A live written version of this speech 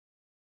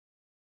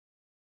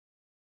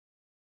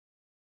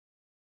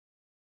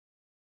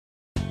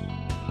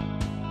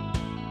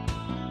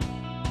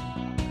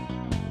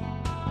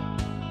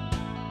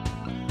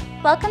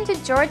Welcome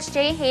to George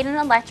J. Hayden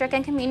Electric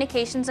and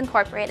Communications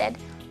Incorporated.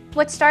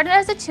 What started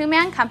as a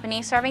two-man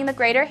company serving the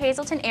greater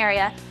Hazleton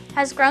area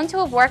has grown to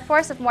a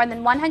workforce of more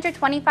than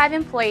 125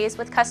 employees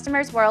with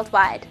customers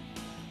worldwide.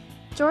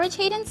 George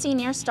Hayden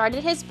Sr.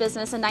 started his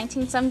business in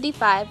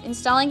 1975,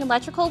 installing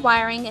electrical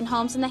wiring in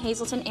homes in the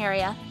Hazleton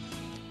area.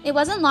 It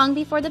wasn't long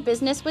before the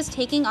business was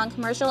taking on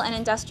commercial and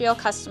industrial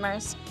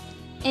customers.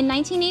 In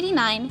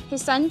 1989,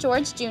 his son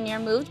George Jr.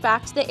 moved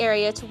back to the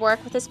area to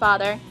work with his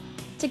father.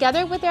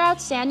 Together with their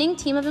outstanding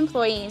team of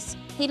employees,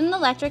 Hayden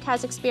Electric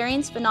has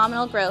experienced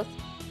phenomenal growth.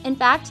 In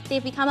fact,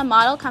 they've become a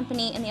model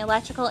company in the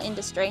electrical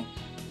industry.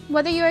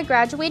 Whether you are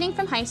graduating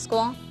from high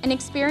school, an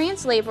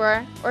experienced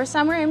laborer, or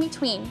somewhere in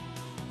between,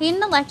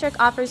 Hayden Electric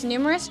offers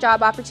numerous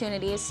job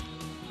opportunities.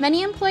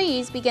 Many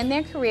employees begin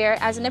their career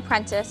as an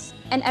apprentice,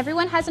 and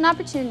everyone has an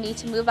opportunity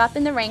to move up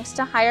in the ranks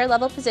to higher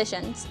level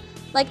positions,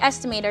 like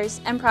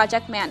estimators and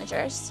project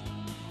managers.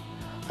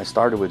 I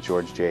started with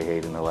George J.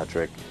 Hayden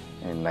Electric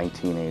in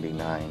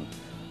 1989.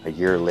 A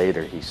year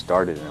later, he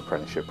started an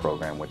apprenticeship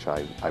program, which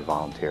I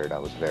volunteered. I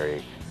was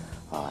very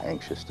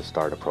anxious to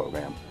start a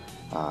program.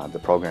 The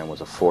program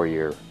was a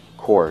 4-year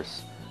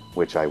course,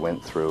 which I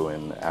went through,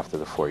 and after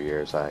the 4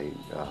 years, I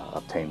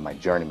obtained my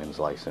journeyman's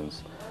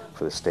license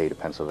for the state of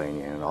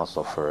Pennsylvania and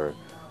also for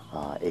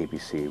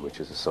ABC, which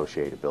is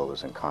Associated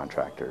Builders and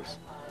Contractors.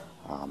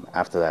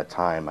 After that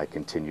time, I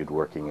continued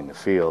working in the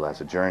field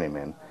as a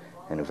journeyman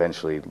and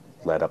eventually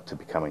led up to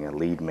becoming a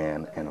lead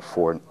man and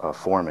a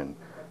foreman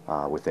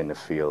within the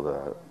field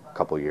a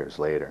couple years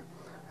later.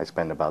 I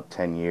spent about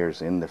 10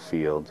 years in the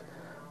field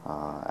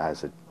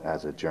as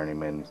a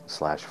journeyman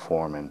 /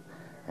 foreman,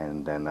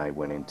 and then I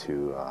went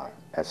into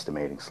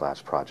estimating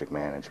 / project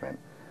management,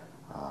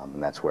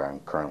 and that's where I'm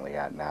currently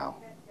at now.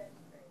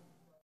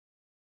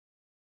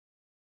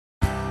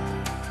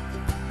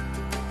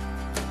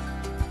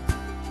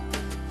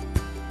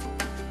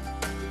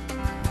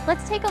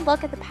 Let's take a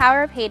look at the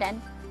power of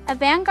Hayden. A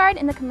vanguard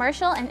in the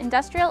commercial and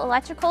industrial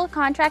electrical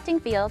contracting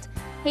field,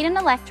 Hayden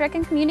Electric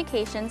and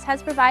Communications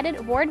has provided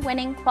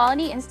award-winning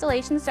quality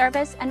installation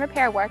service and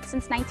repair work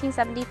since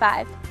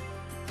 1975.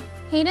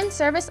 Hayden's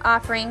service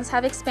offerings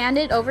have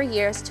expanded over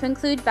years to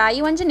include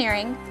value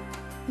engineering,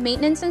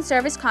 maintenance and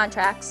service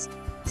contracts,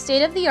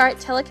 state-of-the-art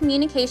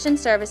telecommunication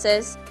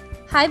services,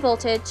 high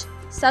voltage,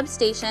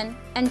 substation,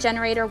 and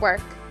generator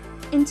work.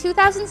 In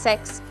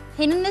 2006,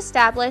 Hayden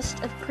established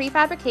a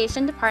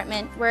prefabrication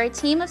department where a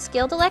team of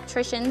skilled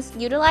electricians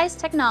utilize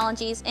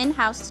technologies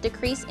in-house to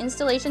decrease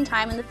installation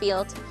time in the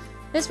field.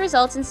 This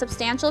results in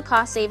substantial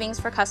cost savings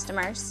for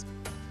customers.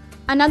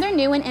 Another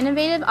new and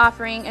innovative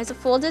offering is a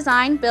full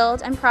design,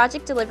 build, and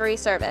project delivery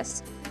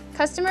service.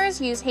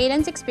 Customers use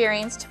Hayden's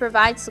experience to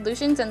provide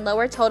solutions and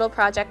lower total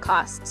project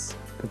costs.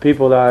 The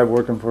people that are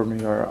working for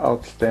me are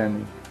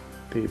outstanding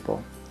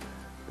people.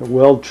 They're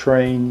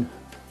well-trained,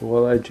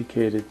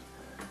 well-educated,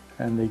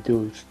 and they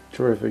do a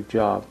terrific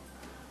job.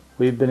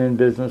 We've been in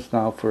business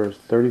now for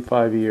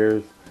 35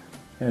 years,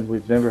 and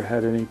we've never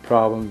had any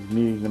problems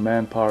meeting the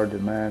manpower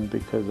demand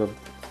because of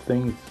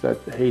things that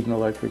Hayden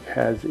Electric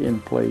has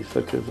in place,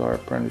 such as our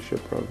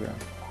apprenticeship program.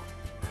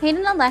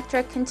 Hayden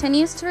Electric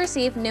continues to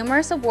receive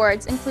numerous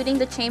awards, including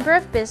the Chamber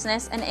of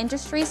Business and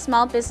Industry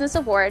Small Business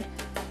Award,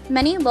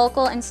 many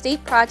local and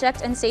state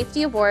project and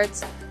safety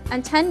awards,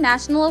 and 10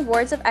 national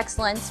awards of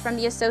excellence from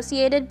the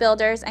Associated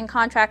Builders and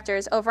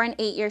Contractors over an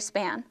 8-year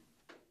span.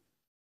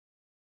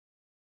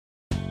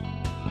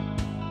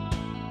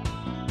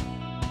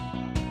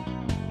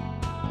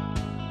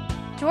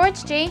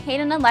 George J.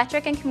 Hayden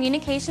Electric and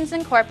Communications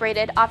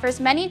Incorporated offers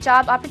many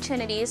job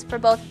opportunities for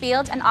both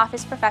field and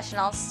office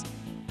professionals.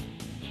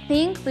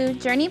 They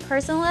include journey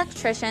personal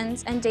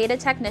electricians and data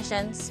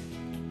technicians,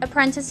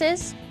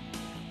 apprentices,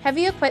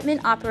 heavy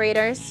equipment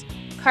operators,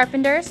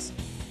 carpenters,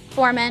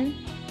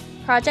 foremen,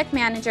 project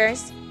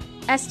managers,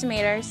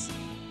 estimators,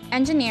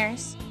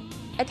 engineers,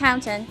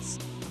 accountants,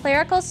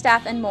 clerical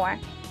staff, and more.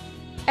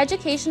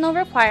 Educational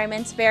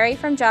requirements vary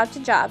from job to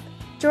job.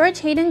 George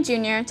Hayden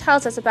Jr.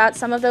 tells us about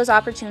some of those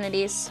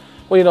opportunities.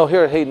 Well, you know,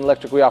 here at Hayden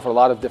Electric, we offer a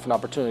lot of different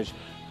opportunities.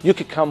 You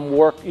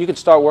could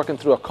start working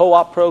through a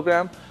co-op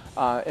program,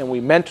 and we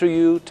mentor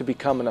you to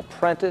become an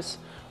apprentice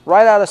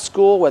right out of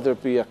school, whether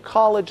it be a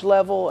college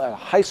level, at a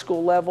high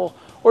school level,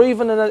 or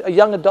even a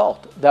young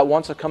adult that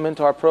wants to come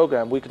into our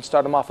program. We can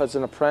start them off as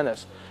an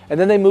apprentice, and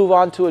then they move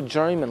on to a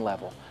journeyman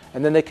level,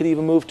 and then they could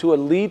even move to a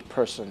lead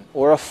person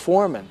or a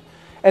foreman.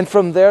 And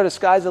from there, the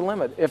sky's the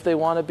limit. If they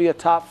want to be a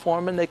top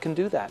foreman, they can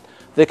do that.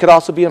 They could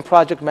also be in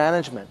project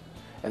management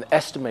and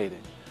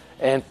estimating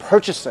and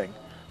purchasing.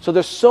 So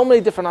there's so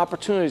many different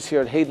opportunities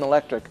here at Hayden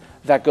Electric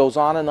that goes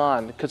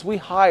on, because we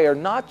hire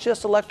not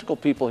just electrical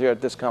people here at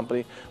this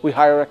company, we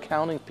hire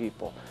accounting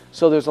people.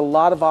 So there's a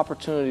lot of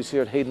opportunities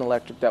here at Hayden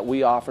Electric that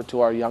we offer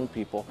to our young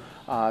people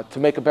to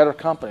make a better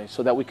company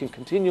so that we can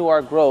continue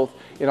our growth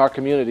in our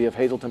community of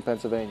Hazleton,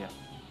 Pennsylvania.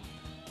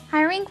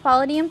 Hiring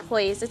quality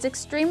employees is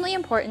extremely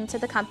important to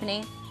the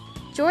company.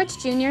 George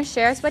Jr.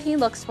 shares what he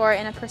looks for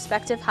in a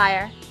prospective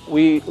hire.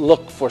 We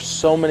look for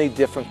so many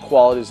different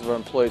qualities of our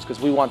employees because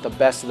we want the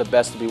best of the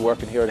best to be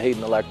working here at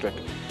Hayden Electric.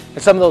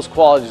 And some of those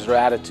qualities are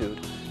attitude.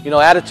 You know,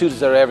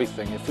 attitudes are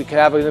everything. If we could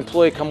have an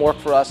employee come work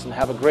for us and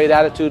have a great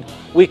attitude,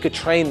 we could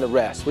train the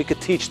rest. We could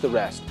teach the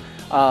rest.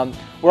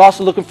 We're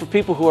also looking for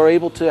people who are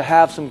able to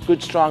have some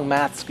good, strong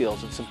math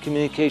skills and some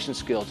communication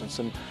skills and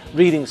some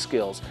reading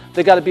skills.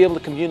 They got to be able to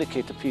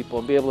communicate to people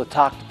and be able to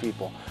talk to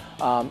people.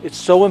 It's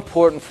so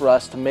important for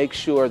us to make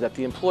sure that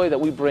the employee that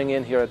we bring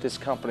in here at this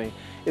company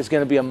is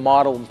going to be a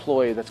model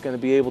employee that's going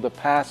to be able to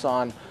pass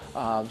on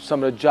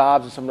some of the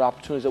jobs and some of the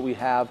opportunities that we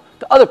have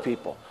to other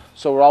people.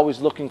 So we're always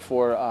looking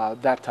for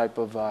that type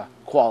of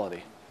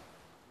quality.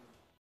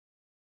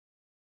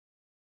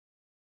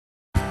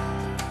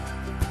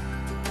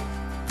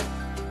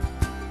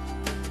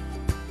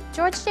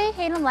 George J.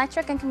 Hayden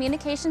Electric and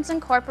Communications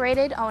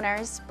Incorporated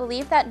owners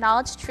believe that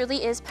knowledge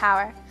truly is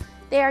power.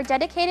 They are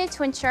dedicated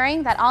to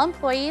ensuring that all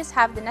employees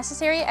have the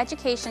necessary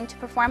education to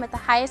perform at the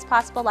highest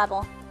possible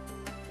level.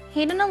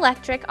 Hayden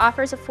Electric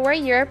offers a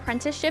 4-year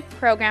apprenticeship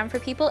program for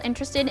people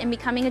interested in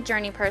becoming a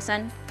journey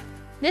person.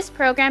 This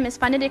program is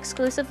funded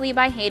exclusively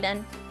by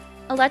Hayden.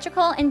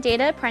 Electrical and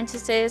data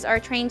apprentices are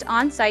trained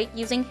on-site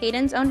using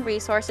Hayden's own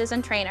resources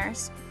and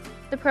trainers.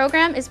 The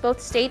program is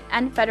both state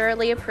and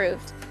federally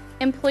approved.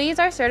 Employees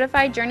are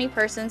certified journey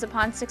persons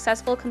upon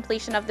successful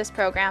completion of this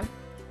program.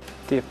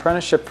 The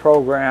apprenticeship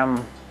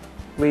program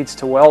leads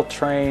to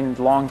well-trained,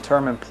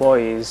 long-term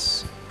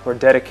employees who are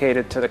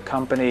dedicated to the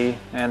company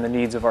and the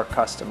needs of our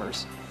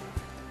customers.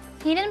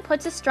 Hayden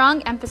puts a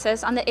strong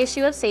emphasis on the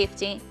issue of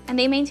safety, and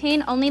they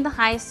maintain only the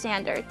highest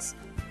standards.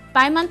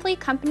 Bi-monthly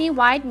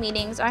company-wide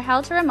meetings are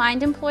held to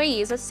remind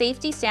employees of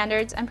safety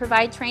standards and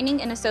provide training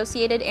in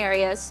associated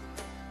areas.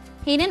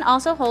 Hayden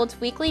also holds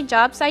weekly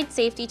job site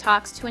safety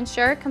talks to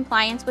ensure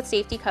compliance with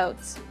safety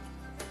codes.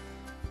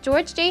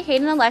 George J.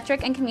 Hayden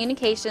Electric and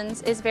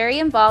Communications is very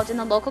involved in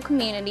the local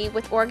community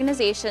with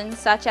organizations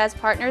such as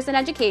Partners in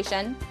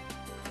Education,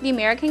 the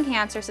American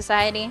Cancer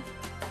Society,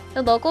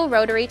 the local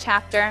Rotary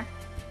chapter,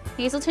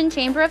 Hazleton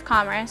Chamber of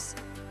Commerce,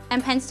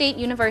 and Penn State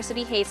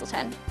University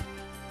Hazleton.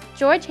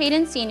 George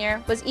Hayden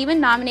Sr. was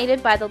even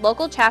nominated by the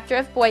local chapter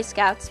of Boy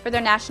Scouts for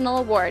their national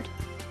award,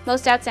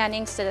 Most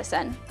Outstanding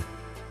Citizen.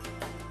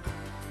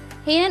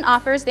 Hayden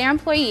offers their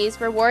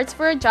employees rewards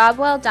for a job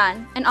well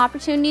done and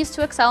opportunities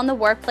to excel in the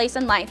workplace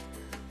and life,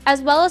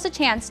 as well as a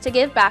chance to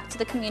give back to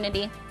the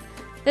community.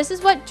 This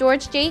is what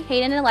George J.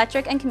 Hayden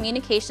Electric and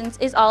Communications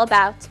is all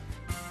about.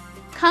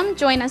 Come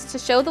join us to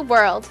show the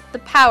world the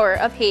power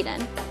of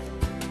Hayden.